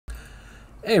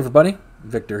Hey everybody,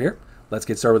 Victor here. Let's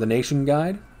get started with a nation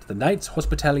guide to the Knights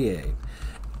Hospitalier.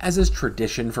 As is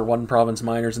tradition for one province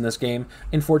miners in this game,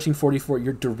 in 1444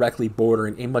 you're directly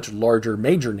bordering a much larger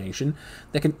major nation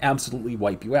that can absolutely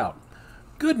wipe you out.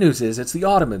 Good news is it's the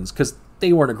Ottomans, because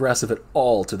they weren't aggressive at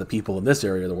all to the people in this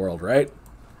area of the world, right?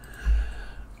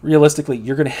 Realistically,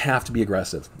 you're going to have to be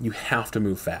aggressive. You have to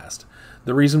move fast.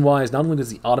 The reason why is not only does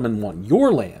the Ottoman want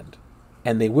your land,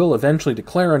 and they will eventually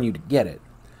declare on you to get it,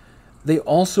 they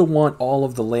also want all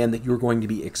of the land that you're going to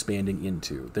be expanding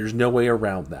into. There's no way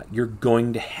around that. You're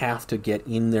going to have to get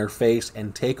in their face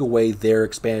and take away their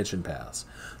expansion paths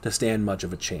to stand much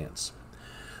of a chance.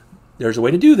 There's a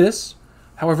way to do this,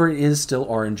 however it is still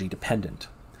RNG dependent.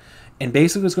 And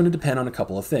basically it's going to depend on a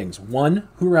couple of things. 1,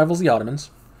 who rivals the Ottomans.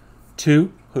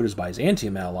 2, who does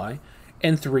Byzantium ally.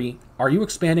 And 3, are you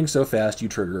expanding so fast you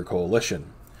trigger a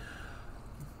coalition?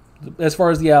 As far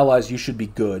as the allies, you should be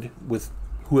good with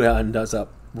who ends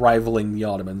up rivaling the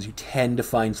Ottomans. You tend to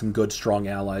find some good, strong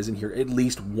allies in here, at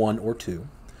least 1 or 2.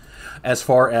 As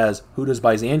far as who does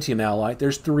Byzantium ally,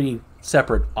 there's 3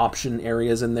 separate option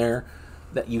areas in there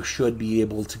that you should be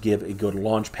able to give a good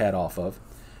launch pad off of.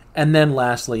 And then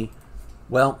lastly,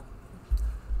 well,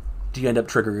 do you end up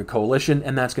triggering a coalition?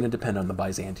 And that's going to depend on the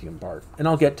Byzantium part. And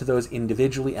I'll get to those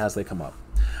individually as they come up.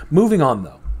 Moving on,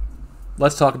 though,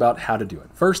 let's talk about how to do it.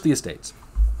 First, the estates.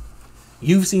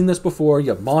 You've seen this before.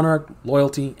 You have monarch,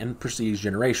 loyalty, and prestige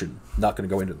generation. Not going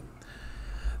to go into them.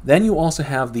 Then you also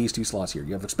have these 2 slots here.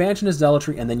 You have expansion as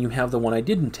zealotry, and then you have the one I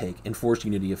didn't take, enforced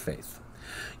unity of faith.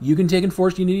 You can take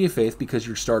enforced unity of faith because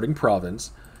your starting province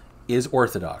is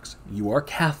Orthodox. You are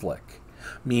Catholic,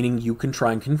 meaning you can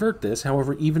try and convert this.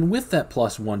 However, even with that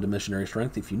 +1 to missionary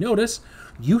strength, if you notice,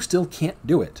 you still can't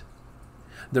do it.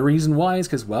 The reason why is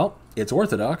because, well, it's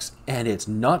Orthodox, and it's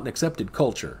not an accepted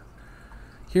culture.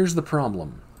 Here's the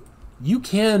problem. You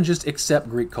can just accept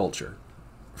Greek culture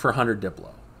for 100 Diplo.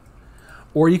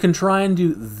 Or you can try and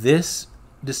do this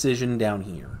decision down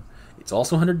here. It's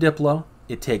also 100 Diplo.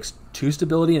 It takes 2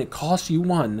 stability and it costs you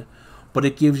 1, but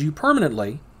it gives you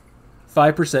permanently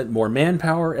 5% more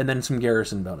manpower and then some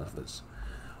garrison benefits.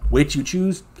 Which you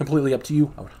choose, completely up to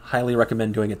you. I would highly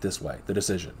recommend doing it this way, the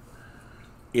decision.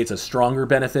 It's a stronger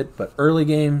benefit, but early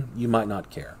game, you might not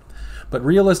care. But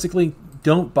realistically,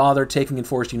 don't bother taking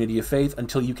enforced unity of faith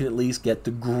until you can at least get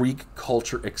the Greek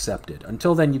culture accepted.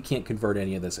 Until then, you can't convert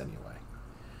any of this anyway.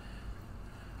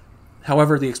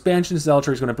 However, the expansion of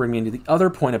zealotry is going to bring me into the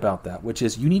other point about that, which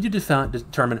is you need to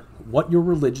determine what your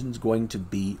religion is going to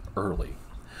be early.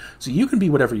 So you can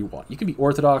be whatever you want. You can be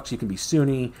Orthodox, you can be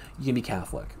Sunni, you can be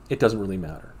Catholic. It doesn't really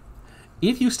matter.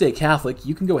 If you stay Catholic,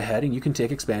 you can go ahead and you can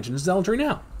take expansion of zealotry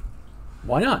now.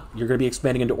 Why not? You're going to be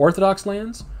expanding into Orthodox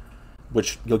lands,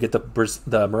 which you'll get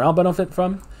the morale benefit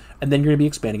from, and then you're going to be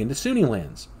expanding into Sunni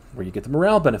lands, where you get the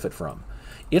morale benefit from.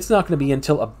 It's not going to be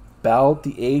until about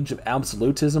the age of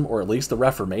absolutism, or at least the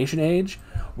Reformation age,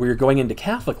 where you're going into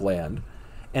Catholic land,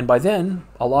 and by then,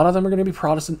 a lot of them are going to be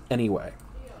Protestant anyway,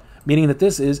 meaning that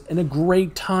this is a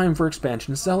great time for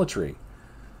expansion zealotry.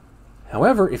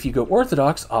 However, if you go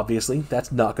Orthodox, obviously,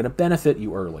 that's not going to benefit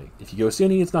you early. If you go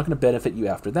Sunni, it's not going to benefit you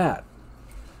after that,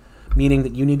 meaning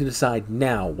that you need to decide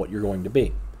now what you're going to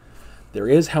be. There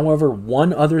is, however,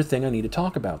 one other thing I need to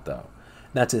talk about, though.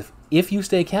 That's if you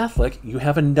stay Catholic, you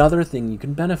have another thing you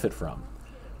can benefit from.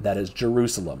 That is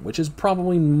Jerusalem, which is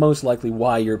probably most likely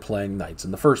why you're playing Knights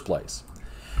in the first place.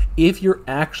 If you're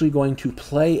actually going to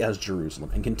play as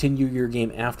Jerusalem and continue your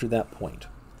game after that point,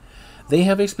 they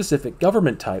have a specific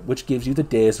government type which gives you the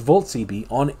Deus Vult CB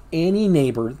on any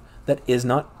neighbor that is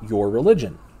not your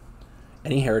religion,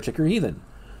 any heretic or heathen.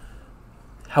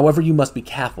 However, you must be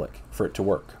Catholic for it to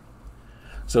work.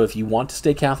 So if you want to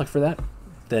stay Catholic for that,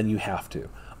 then you have to.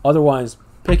 Otherwise,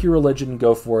 pick your religion,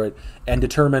 go for it, and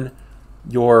determine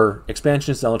your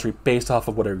expansion zealotry based off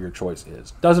of whatever your choice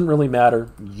is. Doesn't really matter.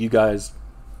 You guys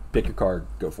pick your card,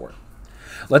 go for it.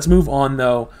 Let's move on,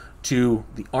 though, to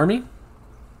the army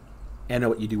and know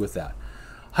what you do with that.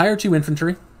 Hire 2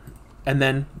 infantry, and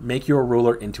then make your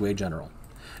ruler into a general.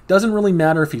 Doesn't really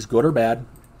matter if he's good or bad.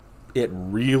 It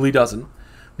really doesn't.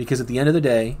 Because at the end of the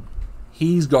day,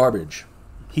 he's garbage.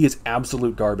 He is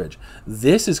absolute garbage.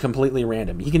 This is completely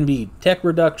random. He can be tech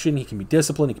reduction, he can be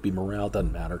discipline, he can be morale,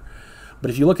 doesn't matter. But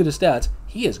if you look at his stats,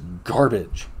 he is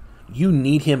garbage. You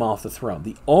need him off the throne.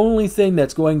 The only thing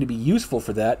that's going to be useful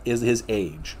for that is his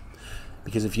age.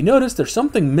 Because if you notice, there's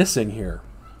something missing here.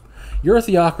 You're a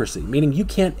theocracy, meaning you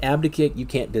can't abdicate, you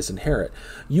can't disinherit.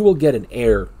 You will get an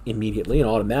heir immediately and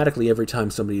automatically every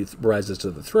time somebody rises to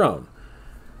the throne.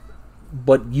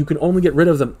 But you can only get rid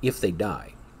of them if they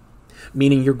die.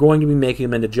 Meaning you're going to be making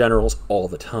them into generals all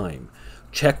the time.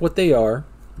 Check what they are,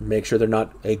 make sure they're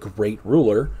not a great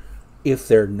ruler. If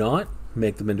they're not,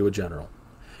 make them into a general.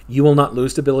 You will not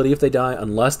lose stability if they die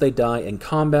unless they die in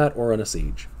combat or on a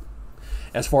siege.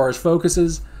 As far as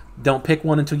focuses, don't pick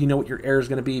one until you know what your heir is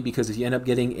going to be, because if you end up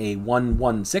getting a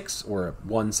 116 or a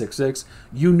 166,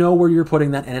 you know where you're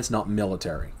putting that, and it's not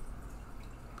military.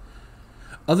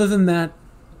 Other than that,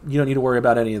 you don't need to worry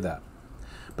about any of that.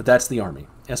 But that's the army.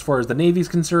 As far as the navy is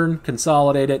concerned,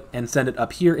 consolidate it and send it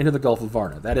up here into the Gulf of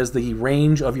Varna. That is the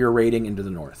range of your raiding into the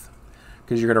north,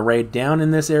 because you're going to raid down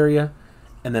in this area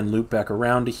and then loop back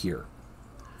around to here.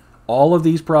 All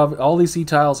these sea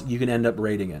tiles you can end up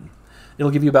raiding in.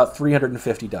 It'll give you about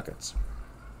 350 ducats.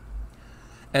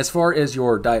 As far as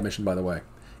your diet mission, by the way,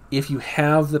 if you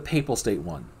have the Papal State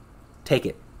one, take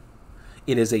it.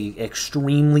 It is an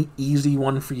extremely easy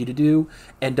one for you to do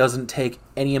and doesn't take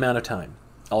any amount of time.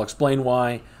 I'll explain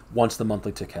why once the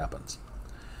monthly tick happens.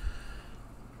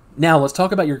 Now let's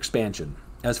talk about your expansion.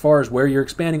 As far as where you're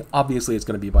expanding, obviously it's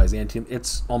going to be Byzantium.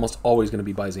 It's almost always going to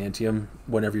be Byzantium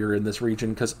whenever you're in this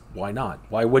region, because why not?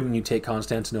 Why wouldn't you take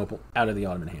Constantinople out of the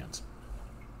Ottoman hands?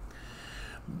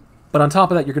 But on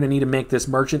top of that, you're going to need to make this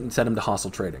merchant and set him to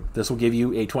hostile trading. This will give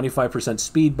you a 25%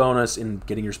 speed bonus in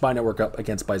getting your spy network up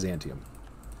against Byzantium.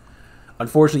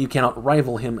 Unfortunately, you cannot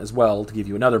rival him as well to give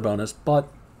you another bonus, but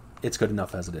it's good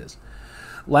enough as it is.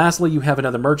 Lastly, you have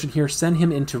another merchant here. Send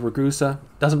him into Ragusa.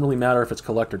 Doesn't really matter if it's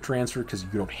collect or transfer because you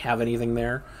don't have anything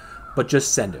there, but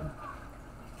just send him.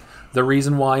 The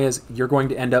reason why is you're going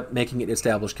to end up making it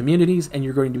established communities, and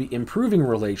you're going to be improving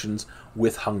relations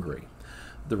with Hungary.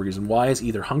 The reason why is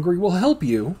either Hungary will help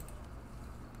you,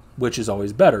 which is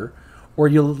always better, or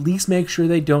you'll at least make sure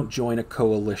they don't join a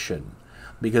coalition.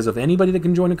 Because of anybody that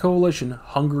can join a coalition,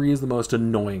 Hungary is the most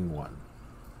annoying one.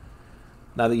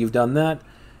 Now that you've done that,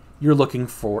 you're looking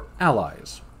for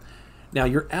allies. Now,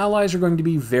 your allies are going to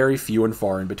be very few and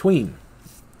far in between.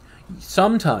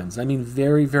 Sometimes, I mean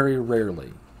very, very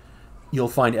rarely, you'll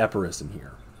find Epirus in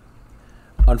here.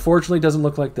 Unfortunately, it doesn't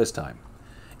look like this time.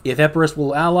 If Epirus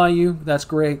will ally you, that's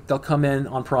great. They'll come in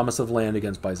on promise of land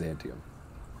against Byzantium.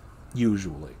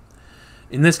 Usually.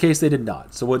 In this case, they did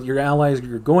not. So what your allies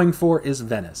you're going for is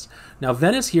Venice. Now,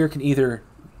 Venice here can either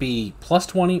be plus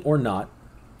 20 or not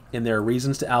in their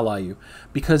reasons to ally you,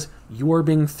 because you are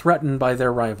being threatened by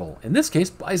their rival. In this case,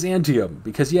 Byzantium.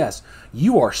 Because yes,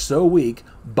 you are so weak,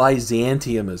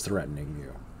 Byzantium is threatening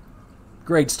you.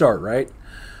 Great start, right?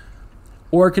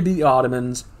 Or it could be the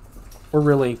Ottomans, or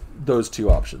really those two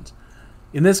options.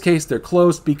 In this case, they're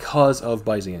close because of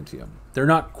Byzantium. They're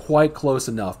not quite close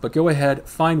enough, but go ahead,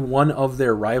 find one of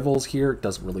their rivals here, it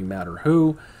doesn't really matter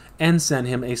who, and send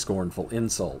him a scornful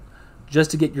insult,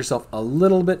 just to get yourself a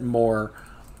little bit more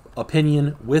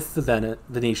opinion with the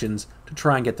Venetians to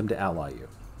try and get them to ally you.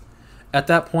 At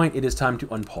that point, it is time to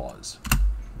unpause.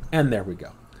 And there we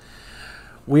go.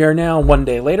 We are now 1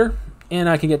 day later, and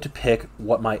I can get to pick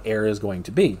what my heir is going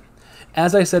to be.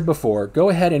 As I said before, go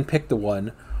ahead and pick the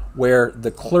one where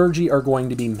the clergy are going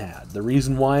to be mad. The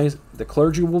reason why is the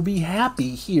clergy will be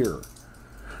happy here.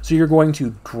 So you're going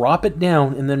to drop it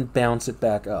down and then bounce it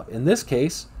back up. In this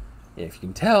case, if you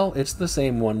can tell, it's the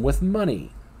same one with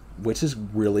money, which is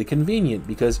really convenient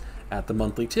because at the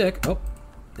monthly tick,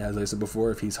 as I said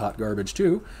before, if he's hot garbage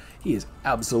too, he is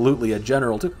absolutely a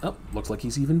general too. Looks like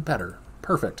he's even better.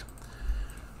 Perfect.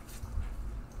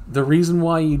 The reason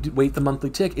why you wait the monthly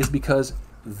tick is because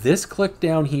this click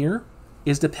down here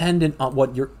is dependent on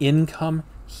what your income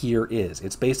here is.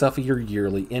 It's based off of your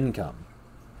yearly income.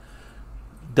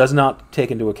 Does not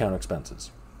take into account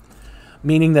expenses.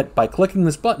 Meaning that by clicking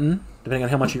this button, depending on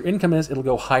how much your income is, it'll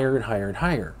go higher and higher and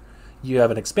higher. You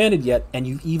haven't expanded yet, and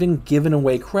you've even given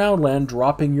away crown land,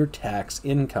 dropping your tax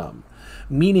income.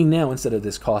 Meaning now, instead of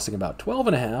this costing about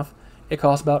 12.5, it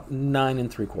costs about 9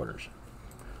 3/4.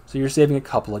 So you're saving a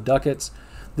couple of ducats.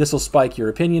 This will spike your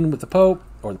opinion with the Pope,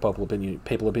 or the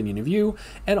papal opinion of you,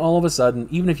 and all of a sudden,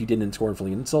 even if you didn't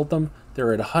scornfully insult them,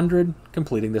 they're at 100,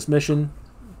 completing this mission,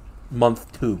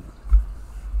 month 2.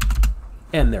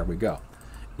 And there we go.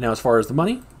 Now, as far as the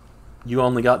money, you not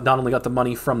only got the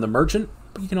money from the merchant,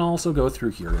 but you can also go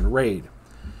through here and raid.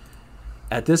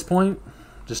 At this point,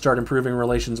 just start improving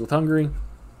relations with Hungary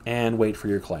and wait for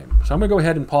your claim. So I'm going to go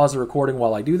ahead and pause the recording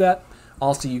while I do that.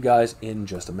 I'll see you guys in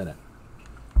just a minute.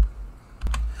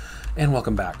 And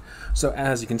welcome back. So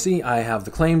as you can see, I have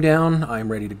the claim down. I'm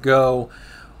ready to go.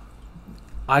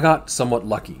 I got somewhat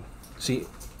lucky. See,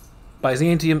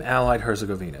 Byzantium allied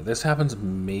Herzegovina. This happens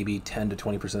maybe 10 to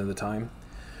 20% of the time.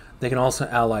 They can also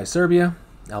ally Serbia,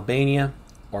 Albania,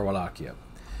 or Wallachia.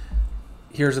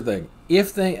 Here's the thing.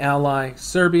 If they ally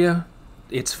Serbia,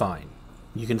 it's fine.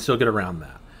 You can still get around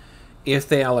that. If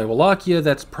they ally Wallachia,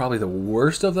 that's probably the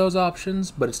worst of those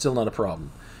options, but it's still not a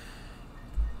problem.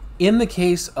 In the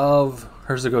case of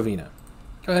Herzegovina,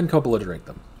 go ahead and co-belligerate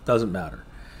them. Doesn't matter.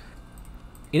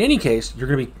 In any case, you're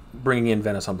going to be bringing in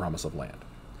Venice on promise of land.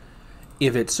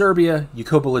 If it's Serbia, you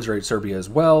co-belligerate Serbia as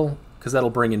well, because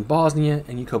that'll bring in Bosnia,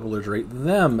 and you co-belligerate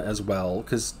them as well,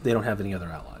 because they don't have any other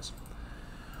allies.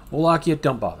 Wallachia,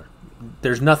 don't bother.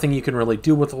 There's nothing you can really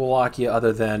do with Wallachia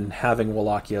other than having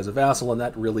Wallachia as a vassal, and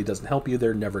that really doesn't help you.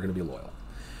 They're never going to be loyal.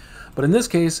 But in this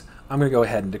case, I'm going to go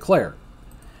ahead and declare.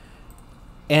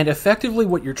 And effectively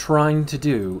what you're trying to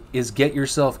do is get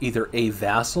yourself either a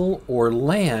vassal or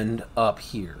land up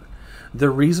here. The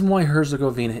reason why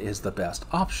Herzegovina is the best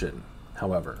option,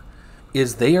 however,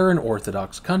 is they are an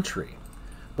Orthodox country.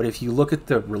 But if you look at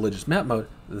the religious map mode,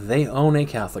 they own a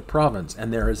Catholic province,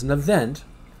 and there is an event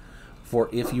for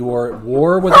if you are at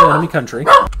war with an enemy country.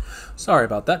 Sorry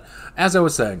about that. As I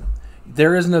was saying,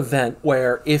 there is an event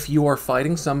where if you are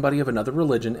fighting somebody of another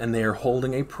religion and they are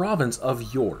holding a province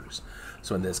of yours.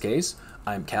 So in this case,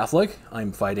 I'm Catholic,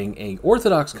 I'm fighting an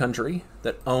Orthodox country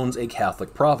that owns a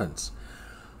Catholic province.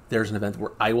 There's an event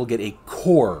where I will get a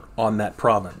core on that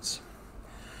province.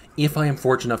 If I am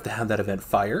fortunate enough to have that event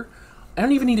fire, I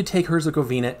don't even need to take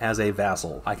Herzegovina as a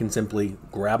vassal. I can simply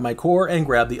grab my core and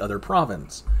grab the other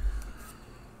province.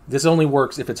 This only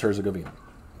works if it's Herzegovina.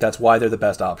 That's why they're the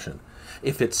best option.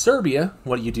 If it's Serbia,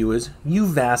 what you do is you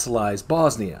vassalize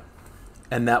Bosnia,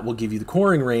 and that will give you the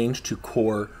coring range to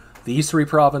core these 3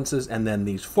 provinces and then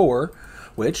these 4,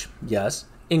 which, yes,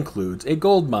 includes a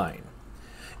gold mine.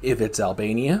 If it's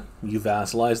Albania, you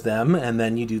vassalize them, and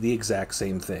then you do the exact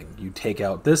same thing. You take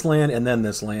out this land, and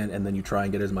then you try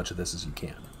and get as much of this as you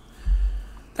can.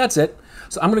 That's it.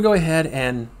 So I'm going to go ahead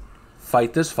and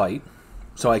fight this fight,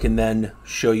 so I can then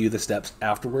show you the steps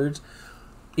afterwards.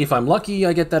 If I'm lucky,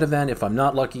 I get that event. If I'm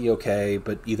not lucky, okay,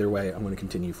 but either way, I'm going to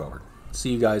continue forward.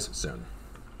 See you guys soon.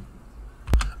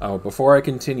 Oh, before I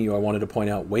continue, I wanted to point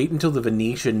out, wait until the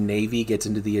Venetian navy gets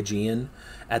into the Aegean.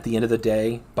 At the end of the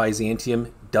day,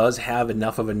 Byzantium does have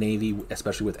enough of a navy,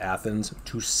 especially with Athens,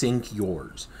 to sink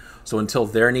yours. So until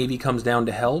their navy comes down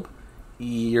to help,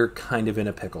 you're kind of in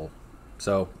a pickle.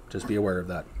 So just be aware of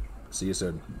that. See you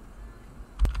soon.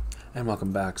 And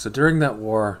welcome back. So during that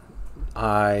war,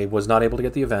 I was not able to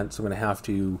get the event, so I'm going to have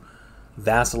to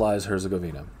vassalize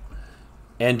Herzegovina.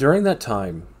 And during that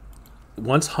time,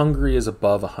 once Hungary is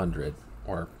above 100,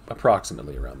 or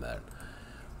approximately around that,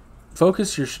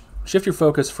 shift your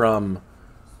focus from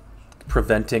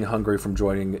preventing Hungary from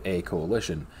joining a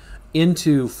coalition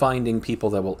into finding people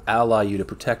that will ally you to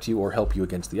protect you or help you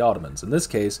against the Ottomans. In this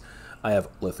case, I have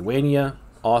Lithuania,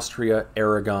 Austria,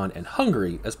 Aragon, and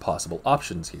Hungary as possible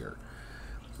options here.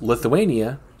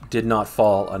 Lithuania did not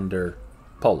fall under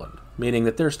Poland, meaning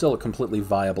that they're still a completely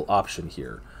viable option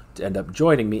here to end up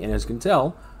joining me, and as you can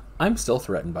tell, I'm still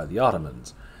threatened by the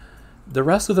Ottomans. The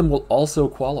rest of them will also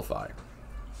qualify.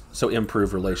 So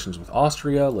improve relations with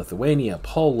Austria, Lithuania,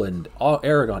 Poland,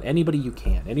 Aragon, anybody you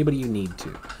can, anybody you need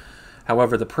to.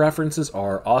 However, the preferences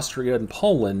are Austria and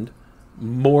Poland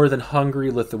more than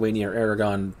Hungary, Lithuania, or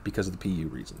Aragon because of the PU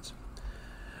reasons.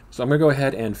 So I'm going to go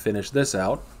ahead and finish this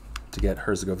out to get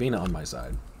Herzegovina on my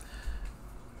side.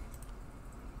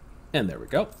 And there we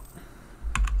go.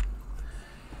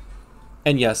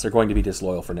 And yes, they're going to be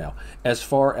disloyal for now. As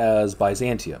far as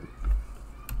Byzantium,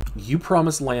 you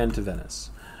promised land to Venice.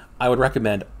 I would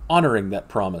recommend honoring that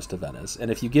promise to Venice.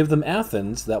 And if you give them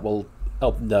Athens, that will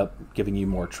end up giving you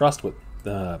more trust with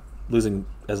losing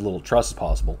as little trust as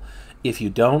possible. If you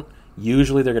don't,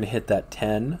 usually they're going to hit that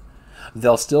 10.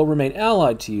 They'll still remain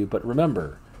allied to you, but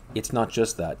remember, it's not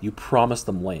just that. You promise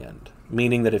them land,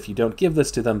 meaning that if you don't give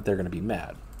this to them, they're going to be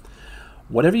mad.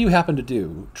 Whatever you happen to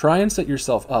do, try and set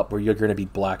yourself up where you're going to be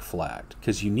black flagged,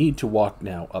 because you need to walk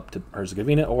now up to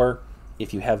Herzegovina, or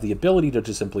if you have the ability to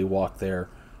just simply walk there,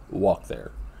 walk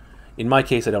there. In my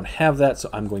case, I don't have that, so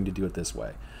I'm going to do it this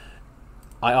way.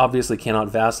 I obviously cannot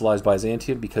vassalize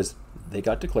Byzantium because they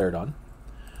got declared on,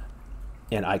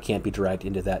 and I can't be dragged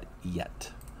into that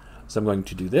yet. So I'm going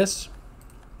to do this.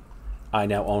 I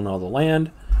now own all the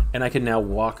land, and I can now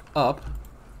walk up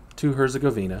to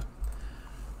Herzegovina,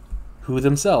 who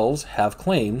themselves have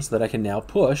claims that I can now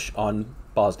push on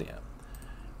Bosnia,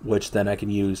 which then I can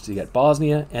use to get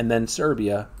Bosnia and then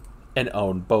Serbia and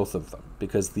own both of them,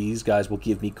 because these guys will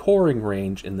give me coring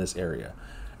range in this area.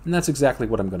 And that's exactly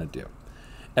what I'm going to do.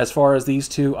 As far as these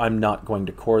two, I'm not going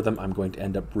to core them. I'm going to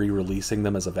end up re-releasing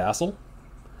them as a vassal.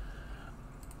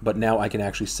 But now I can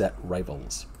actually set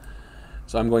rivals.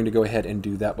 So I'm going to go ahead and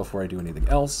do that before I do anything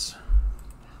else.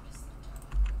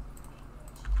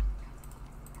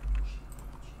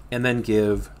 And then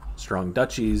give strong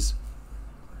duchies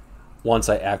once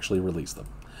I actually release them.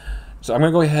 So I'm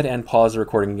going to go ahead and pause the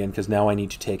recording again because now I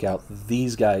need to take out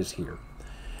these guys here.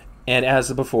 And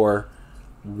as before,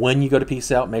 when you go to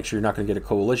peace out, make sure you're not going to get a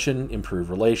coalition, improve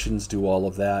relations, do all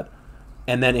of that,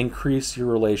 and then increase your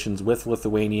relations with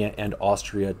Lithuania and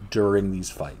Austria during these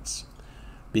fights.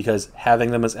 Because having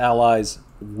them as allies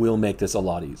will make this a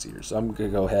lot easier. So I'm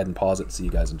going to go ahead and pause it and see you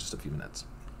guys in just a few minutes.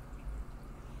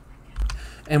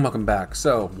 And welcome back.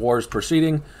 So, war's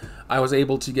proceeding. I was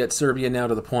able to get Serbia now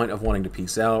to the point of wanting to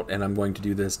peace out, and I'm going to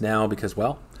do this now because,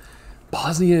 well,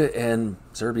 Bosnia and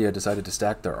Serbia decided to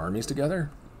stack their armies together.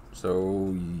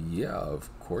 So, yeah, of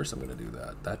course I'm going to do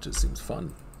that. That just seems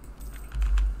fun.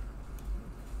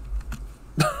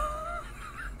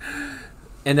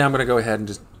 And now I'm going to go ahead and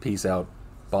just peace out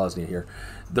Bosnia here.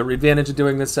 The advantage of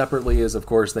doing this separately is, of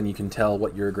course, then you can tell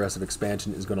what your aggressive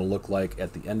expansion is going to look like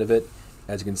at the end of it.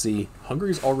 As you can see,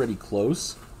 Hungary's already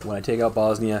close. When I take out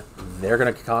Bosnia, they're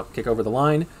going to kick over the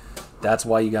line. That's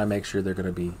why you got to make sure they're going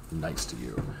to be nice to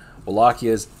you.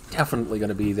 Wallachia is definitely going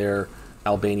to be there.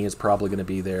 Albania is probably going to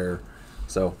be there.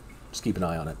 So just keep an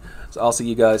eye on it. So I'll see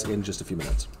you guys in just a few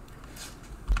minutes.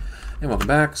 And welcome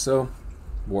back. So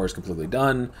war is completely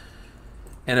done.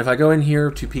 And if I go in here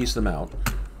to peace them out,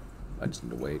 I just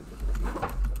need to wait.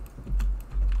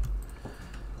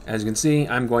 As you can see,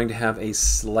 I'm going to have a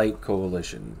slight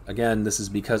coalition. Again, this is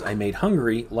because I made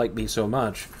Hungary like me so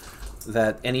much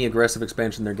that any aggressive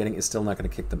expansion they're getting is still not going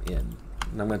to kick them in.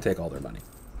 And I'm going to take all their money.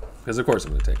 Because of course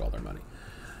I'm going to take all their money.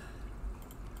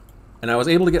 And I was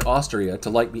able to get Austria to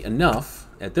like me enough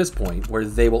at this point where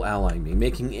they will ally me,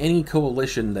 making any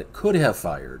coalition that could have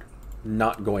fired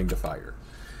not going to fire.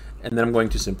 And then I'm going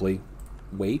to simply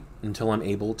wait until I'm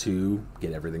able to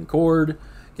get everything cored,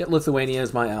 get Lithuania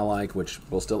as my ally, which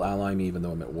will still ally me even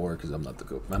though I'm at war because I'm not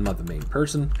the main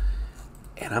person,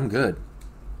 and I'm good.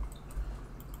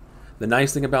 The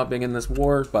nice thing about being in this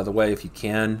war, by the way, if you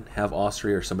can have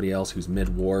Austria or somebody else who's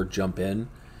mid-war jump in,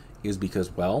 is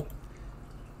because, well,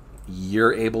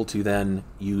 you're able to then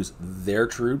use their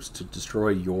troops to destroy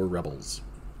your rebels.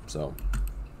 So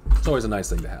it's always a nice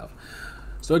thing to have.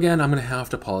 So again, I'm going to have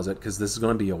to pause it because this is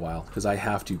going to be a while because I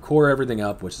have to core everything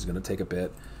up, which is going to take a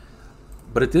bit.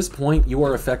 But at this point, you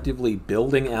are effectively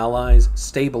building allies,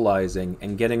 stabilizing,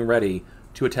 and getting ready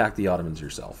to attack the Ottomans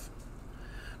yourself.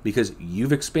 Because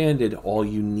you've expanded all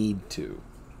you need to.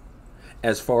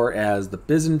 As far as the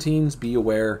Byzantines, be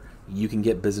aware, you can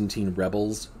get Byzantine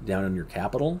rebels down in your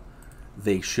capital.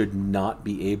 They should not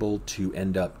be able to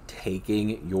end up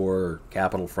taking your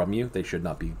capital from you. They should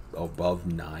not be above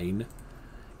 9.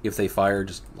 If they fire,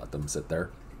 just let them sit there.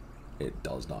 It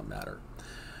does not matter.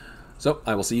 So,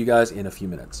 I will see you guys in a few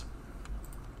minutes.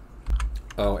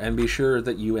 Oh, and be sure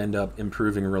that you end up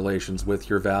improving relations with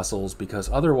your vassals, because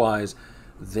otherwise,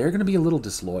 they're going to be a little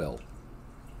disloyal.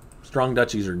 Strong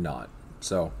duchies are not.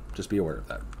 So, just be aware of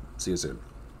that. See you soon.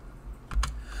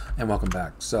 And welcome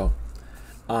back. So,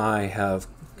 I have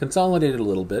consolidated a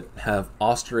little bit, have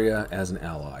Austria as an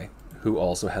ally, who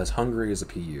also has Hungary as a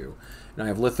PU. And I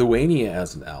have Lithuania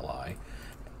as an ally.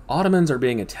 Ottomans are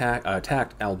being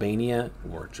attacked Albania,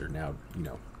 which are now,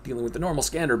 dealing with the normal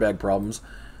Skanderbeg problems,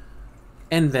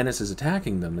 and Venice is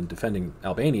attacking them and defending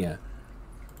Albania.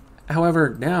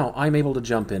 However, now I'm able to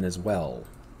jump in as well.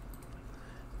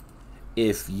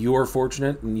 If you're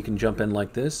fortunate and you can jump in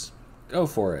like this, go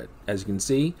for it. As you can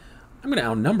see, I'm going to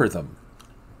outnumber them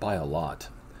by a lot,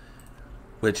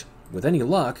 which, with any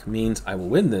luck, means I will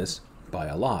win this by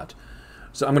a lot.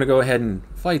 So I'm going to go ahead and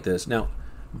fight this. Now,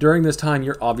 during this time,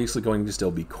 you're obviously going to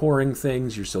still be coring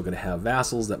things. You're still going to have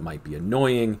vassals that might be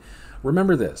annoying.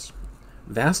 Remember this.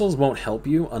 Vassals won't help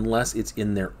you unless it's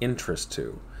in their interest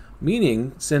to.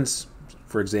 Meaning, since,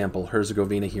 for example,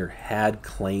 Herzegovina here had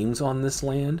claims on this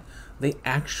land, they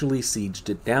actually sieged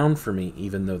it down for me,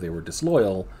 even though they were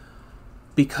disloyal,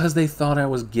 because they thought I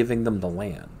was giving them the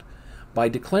land. By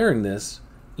declaring this,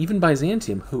 even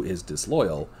Byzantium, who is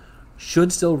disloyal,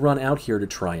 should still run out here to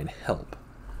try and help.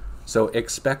 So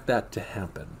expect that to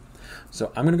happen.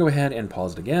 So I'm going to go ahead and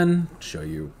pause it again, show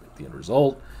you the end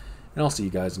result, and I'll see you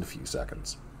guys in a few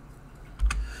seconds.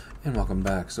 And welcome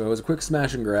back. So it was a quick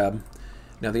smash and grab.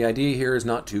 Now the idea here is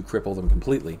not to cripple them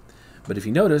completely, but if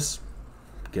you notice,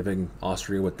 giving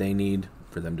Austria what they need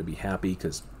for them to be happy,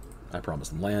 because I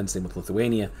promised them land, same with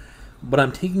Lithuania, but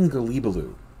I'm taking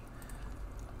Gallibalu.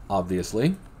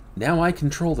 Obviously, now I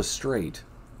control the strait.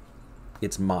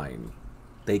 It's mine.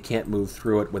 They can't move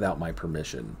through it without my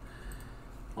permission.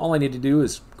 All I need to do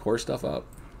is core stuff up.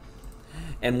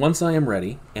 And once I am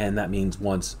ready, and that means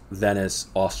once Venice,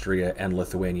 Austria, and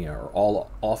Lithuania are all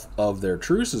off of their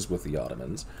truces with the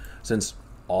Ottomans, since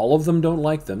all of them don't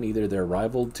like them, either they're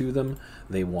rival to them,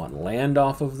 they want land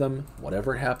off of them,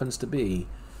 whatever it happens to be,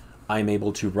 I'm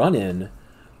able to run in,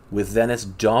 with Venice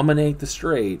dominate the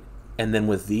strait, and then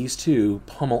with these two,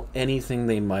 pummel anything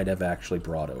they might have actually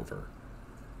brought over.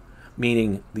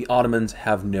 Meaning the Ottomans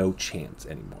have no chance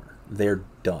anymore. They're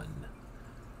done.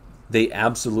 They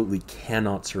absolutely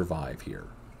cannot survive here,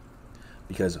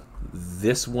 because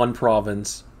this one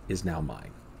province is now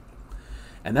mine.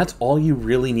 And that's all you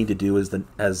really need to do as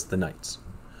the knights.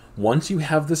 Once you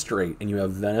have the strait and you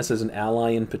have Venice as an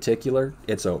ally in particular,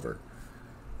 it's over.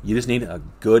 You just need a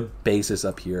good basis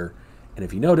up here. And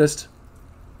if you noticed,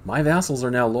 my vassals are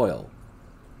now loyal.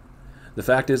 The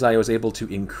fact is I was able to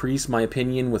increase my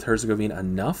opinion with Herzegovina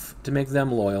enough to make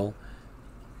them loyal.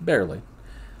 Barely.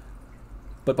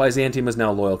 But Byzantium is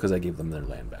now loyal because I gave them their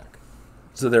land back.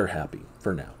 So they're happy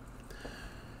for now.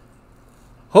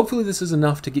 Hopefully this is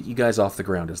enough to get you guys off the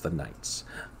ground as the knights.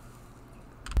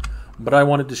 But I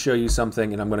wanted to show you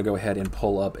something, and I'm going to go ahead and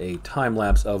pull up a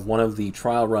time-lapse of one of the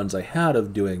trial runs I had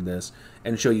of doing this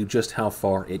and show you just how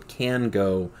far it can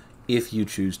go if you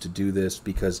choose to do this,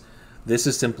 because this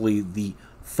is simply the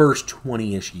first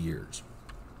 20-ish years.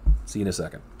 See you in a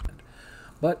second.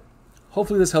 But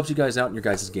hopefully this helps you guys out in your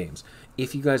guys' games.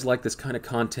 If you guys like this kind of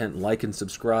content, like and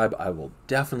subscribe. I will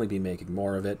definitely be making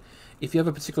more of it. If you have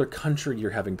a particular country you're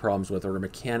having problems with or a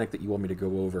mechanic that you want me to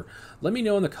go over, let me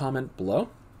know in the comment below.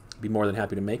 I'd be more than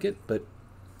happy to make it. But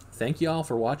thank you all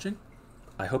for watching.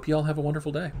 I hope you all have a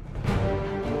wonderful day.